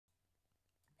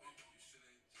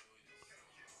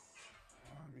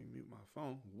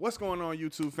phone. What's going on,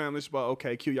 YouTube family? It's about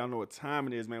OKQ. Y'all know what time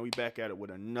it is, man. We back at it with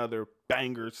another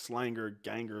banger, slanger,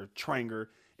 ganger, tranger.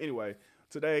 Anyway,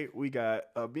 today we got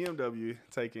a BMW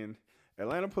taking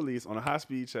Atlanta police on a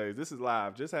high-speed chase. This is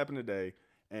live. Just happened today.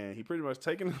 And he pretty much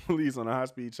taking the police on a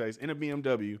high-speed chase in a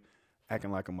BMW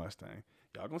acting like a Mustang.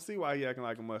 Y'all gonna see why he acting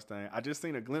like a Mustang. I just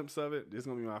seen a glimpse of it. This is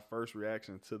gonna be my first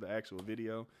reaction to the actual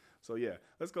video. So yeah,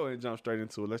 let's go ahead and jump straight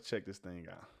into it. Let's check this thing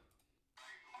out.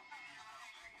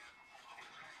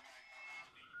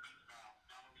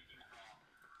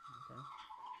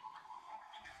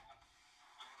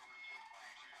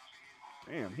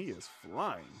 Okay. Damn, he is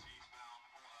flying.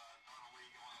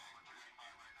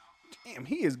 Damn,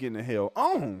 he is getting the hell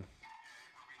on.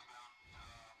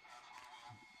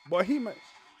 Boy, he might.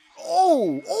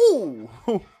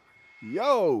 Oh,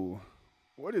 yo,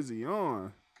 what is he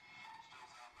on?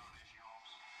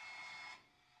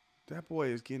 That boy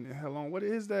is getting the hell on. What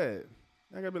is that?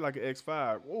 That gotta be like an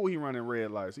X5. Oh, he running red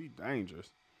lights. He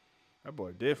dangerous. That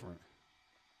boy different.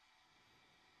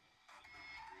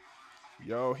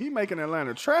 Yo, he making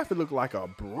Atlanta traffic look like a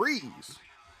breeze.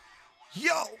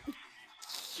 Yo,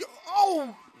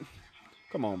 oh.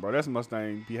 Come on, bro. That's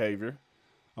Mustang behavior.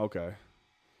 Okay.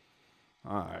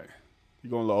 All right. You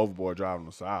going a little overboard driving on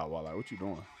the side while like, what you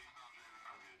doing?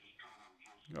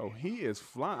 Yo, he is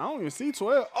flying. I don't even see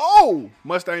 12. Oh,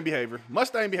 Mustang behavior.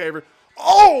 Mustang behavior.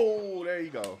 Oh, there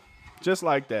you go. Just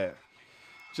like that.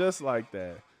 Just like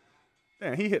that.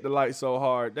 Damn, he hit the light so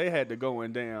hard, they had to go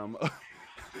in damn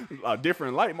a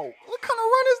different light mode. What kind of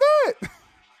run is that?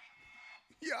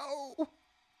 Yo.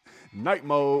 Night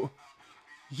mode.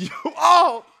 Yo,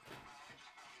 oh.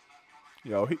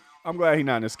 Yo, I'm glad he's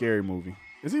not in a scary movie.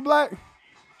 Is he black?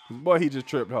 Boy, he just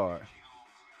tripped hard.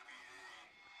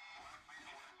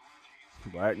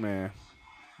 Black man.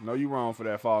 No, you wrong for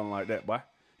that falling like that, boy.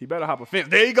 He better hop a fence.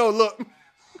 There you go, look.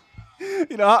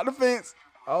 You know, hop the fence.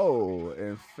 Oh,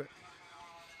 and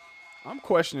I'm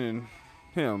questioning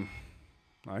him.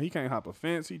 He can't hop a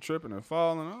fence. He tripping and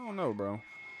falling. I don't know, bro.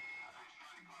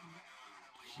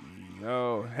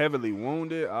 Yo, heavily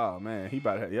wounded. Oh, man. He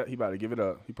about to give it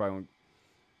up. He probably won't.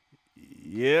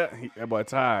 Yeah, that boy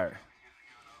tired.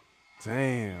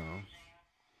 Damn.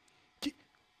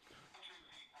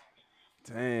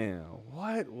 Damn.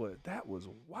 What? That was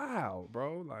wild,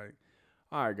 bro. Like,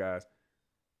 all right, guys.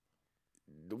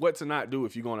 What to not do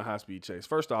if you go on a high-speed chase?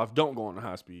 First off, don't go on a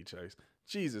high-speed chase.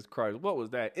 Jesus Christ, what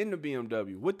was that? In the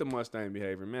BMW with the Mustang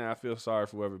behavior. Man, I feel sorry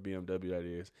for whoever BMW that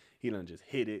is. He done just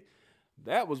hit it.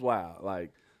 That was wild.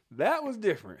 Like, that was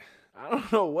different. I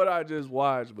don't know what I just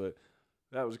watched, but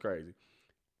that was crazy.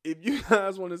 If you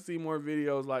guys want to see more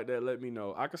videos like that, let me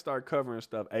know. I can start covering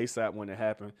stuff ASAP when it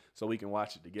happens so we can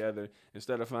watch it together.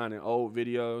 Instead of finding old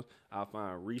videos, I'll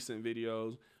find recent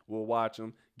videos. We'll watch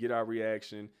them, get our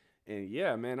reaction. And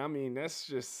yeah, man, I mean, that's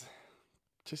just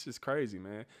crazy,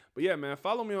 man. But yeah, man,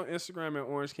 follow me on Instagram at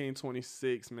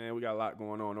OrangeKing26, man. We got a lot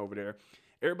going on over there.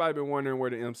 Everybody been wondering where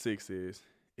the M6 is.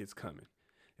 It's coming.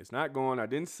 It's not going. I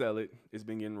didn't sell it. It's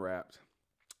been getting wrapped.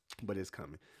 But it's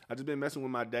coming. I just been messing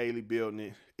with my daily, building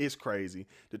it. It's crazy.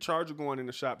 The Charger going in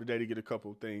the shop today to get a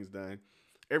couple of things done.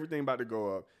 Everything about to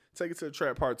go up. Take it to the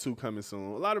track part 2 coming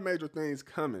soon. A lot of major things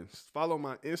coming. Follow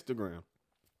my Instagram.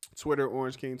 Twitter,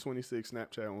 OrangeKing26.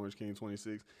 Snapchat,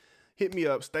 OrangeKing26. Hit me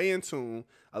up. Stay in tune.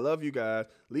 I love you guys.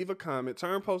 Leave a comment.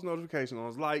 Turn post notification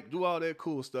on. Like, do all that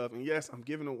cool stuff. And yes, I'm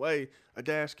giving away a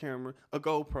dash camera, a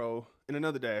GoPro, and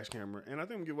another dash camera. And I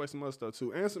think I'm giving away some other stuff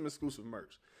too. And some exclusive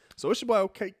merch. So it's your boy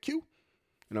OKQ.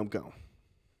 And I'm gone.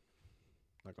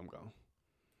 Like I'm gone.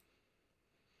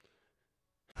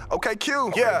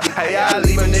 OKQ, yeah. Hey, I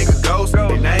leave a nigga ghost.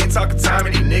 And I ain't talking time,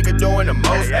 and these niggas doing the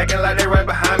most. Acting like they right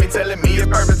behind me, telling me it's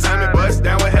perfect timing. Bust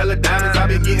down with hella diamonds. I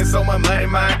been getting so much money,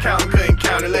 my account couldn't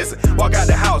count it. Listen, walk out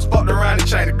the house, fucked around and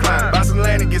chain to climb. Buy some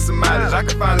land and get some mileage. I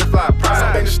can finally fly pride.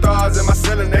 So many stars in my